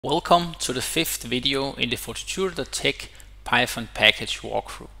Welcome to the fifth video in the Fortitudo.tech Python package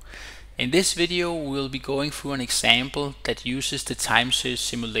walkthrough. In this video we will be going through an example that uses the time series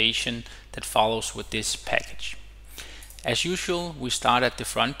simulation that follows with this package. As usual, we start at the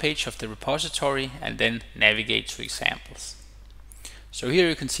front page of the repository and then navigate to examples. So here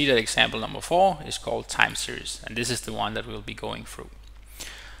you can see that example number 4 is called time series, and this is the one that we'll be going through.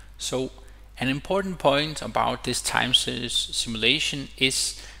 So an important point about this time series simulation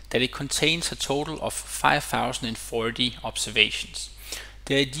is that it contains a total of 5040 observations.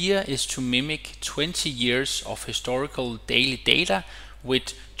 The idea is to mimic 20 years of historical daily data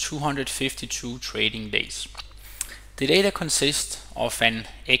with 252 trading days. The data consists of an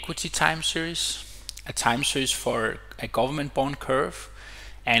equity time series, a time series for a government bond curve,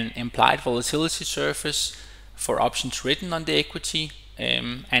 an implied volatility surface for options written on the equity,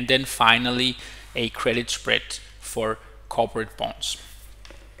 and then finally a credit spread for corporate bonds.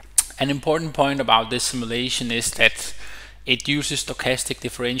 An important point about this simulation is that it uses stochastic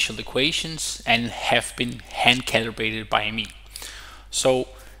differential equations and have been hand calibrated by me. So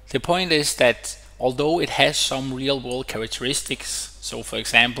the point is that although it has some real world characteristics, so for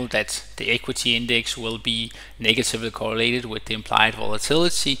example that the equity index will be negatively correlated with the implied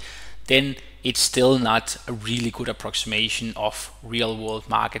volatility, then it's still not a really good approximation of real world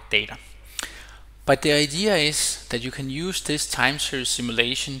market data. But the idea is that you can use this time series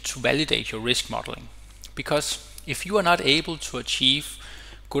simulation to validate your risk modeling. Because if you are not able to achieve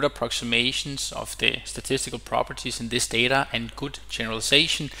good approximations of the statistical properties in this data and good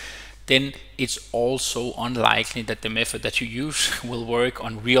generalization, then it's also unlikely that the method that you use will work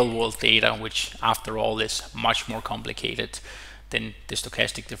on real world data, which after all is much more complicated than the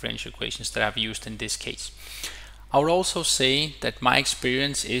stochastic differential equations that I've used in this case. I would also say that my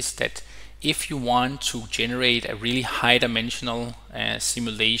experience is that if you want to generate a really high dimensional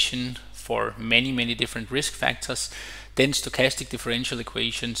simulation for many different risk factors, then stochastic differential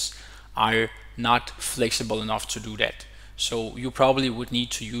equations are not flexible enough to do that. So you probably would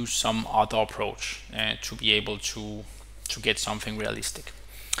need to use some other approach to be able to get something realistic.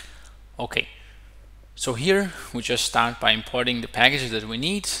 Okay, so here we just start by importing the packages that we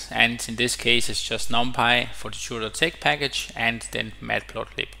need, and in this case it's just NumPy, Fortitudo.tech package, and then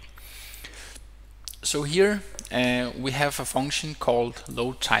Matplotlib. So here we have a function called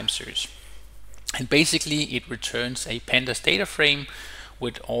load time series, and basically it returns a pandas data frame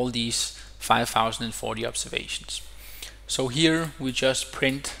with all these 5040 observations. So here we just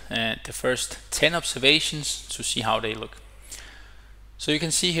print the first 10 observations to see how they look. So you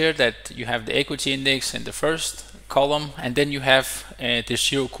can see here that you have the equity index in the first column, and then you have the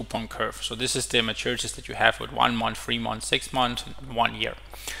zero coupon curve. So this is the maturities that you have with 1 month, 3 months, 6 months, and 1 year.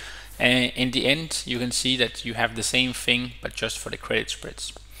 In the end, you can see that you have the same thing, but just for the credit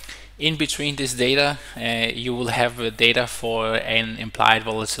spreads. In between this data, you will have data for an implied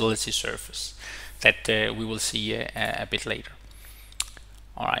volatility surface that we will see a bit later.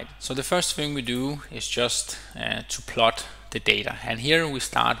 Alright, so the first thing we do is just to plot the data. And here we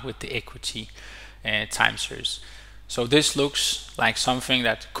start with the equity time series. So this looks like something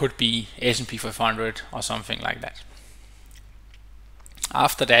that could be S&P 500 or something like that.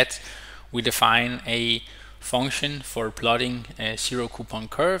 After that, we define a function for plotting zero coupon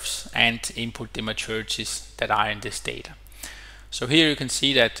curves and input the maturities that are in this data. So here you can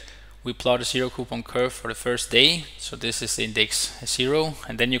see that we plot a zero coupon curve for the first day. So this is index 0,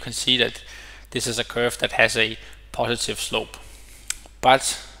 and then you can see that this is a curve that has a positive slope.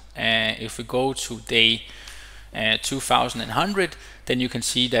 But if we go to day 2100, then you can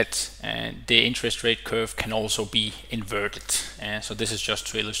see that the interest rate curve can also be inverted. So this is just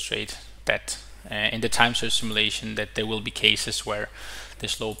to illustrate that in the time series simulation that there will be cases where the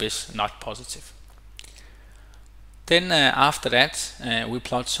slope is not positive. Then after that we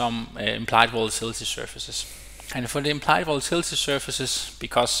plot some implied volatility surfaces. And for the implied volatility surfaces,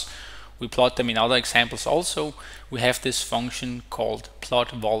 because we plot them in other examples also, we have this function called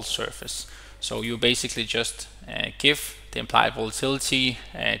plot vol surface. So you basically just give the implied volatility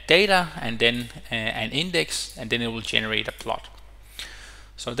data and then an index, and then it will generate a plot.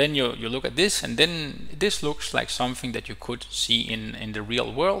 So then you look at this, and then this looks like something that you could see in the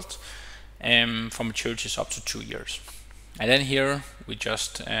real world from maturities up to 2 years. And then here we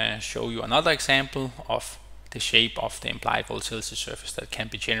just show you another example of the shape of the implied volatility surface that can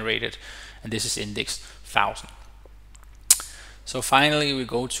be generated, and this is index 1000. So finally we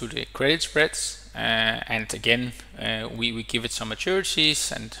go to the credit spreads, and again we give it some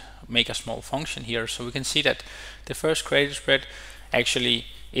maturities and make a small function here. So we can see that the first credit spread actually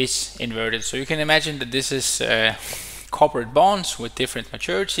is inverted. So you can imagine that this is corporate bonds with different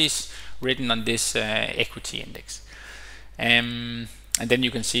maturities written on this equity index. And then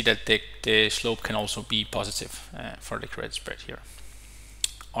you can see that the slope can also be positive for the credit spread here.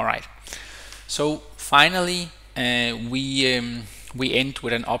 All right. So finally, we end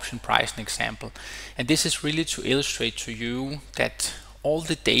with an option pricing example, and this is really to illustrate to you that all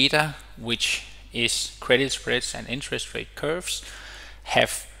the data, which is credit spreads and interest rate curves,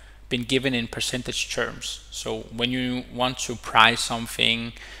 have been given in percentage terms. So when you want to price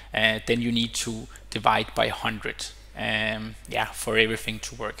something, then you need to divide by 100, for everything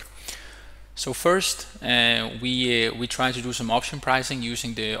to work. So first, we try to do some option pricing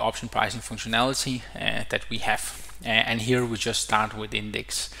using the option pricing functionality that we have. And here we just start with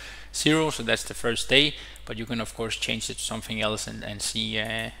index 0, so that's the first day, but you can of course change it to something else and see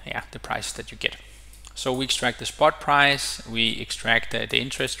the price that you get. So we extract the spot price, we extract the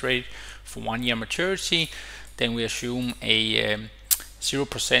interest rate for 1 year maturity, then we assume a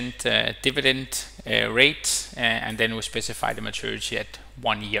 0% dividend rate, and then we specify the maturity at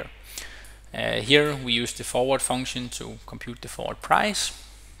 1 year. Here we use the forward function to compute the forward price,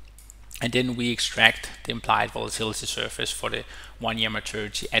 and then we extract the implied volatility surface for the 1 year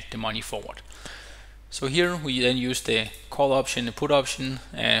maturity at the money forward. So here we then use the call option, the put option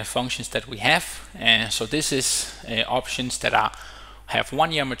functions that we have. So this is options that have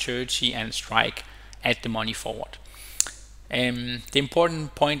 1 year maturity and strike at the money forward. The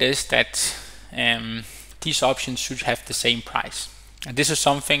important point is that these options should have the same price. And this is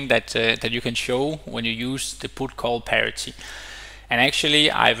something that you can show when you use the put-call parity. And actually,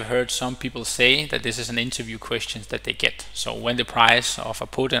 I've heard some people say that this is an interview question that they get. So when the price of a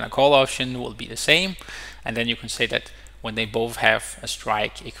put and a call option will be the same, and then you can say that when they both have a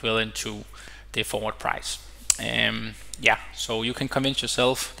strike equivalent to the forward price. So you can convince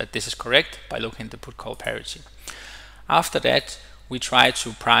yourself that this is correct by looking at the put-call parity. After that, we try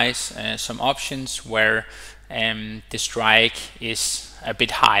to price some options where the strike is a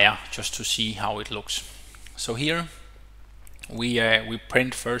bit higher, just to see how it looks. So here we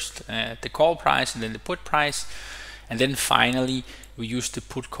print first the call price and then the put price, and then finally we use the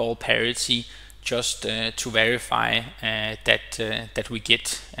put call parity just to verify that we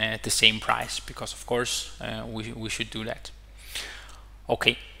get the same price, because of course we should do that.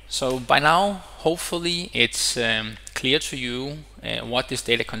 Okay, so by now hopefully it's clear to you what this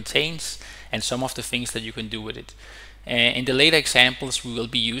data contains and some of the things that you can do with it. In the later examples we will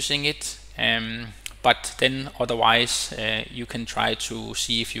be using it, but then otherwise you can try to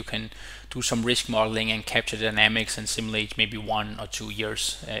see if you can do some risk modeling and capture dynamics and simulate maybe 1 or 2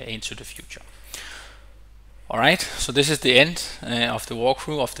 years into the future. Alright, so this is the end of the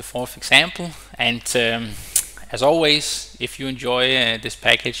walkthrough of the 4th example, and as always, if you enjoy this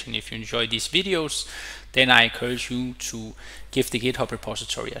package and if you enjoy these videos, then I encourage you to give the GitHub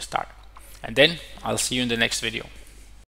repository a start. And then I'll see you in the next video.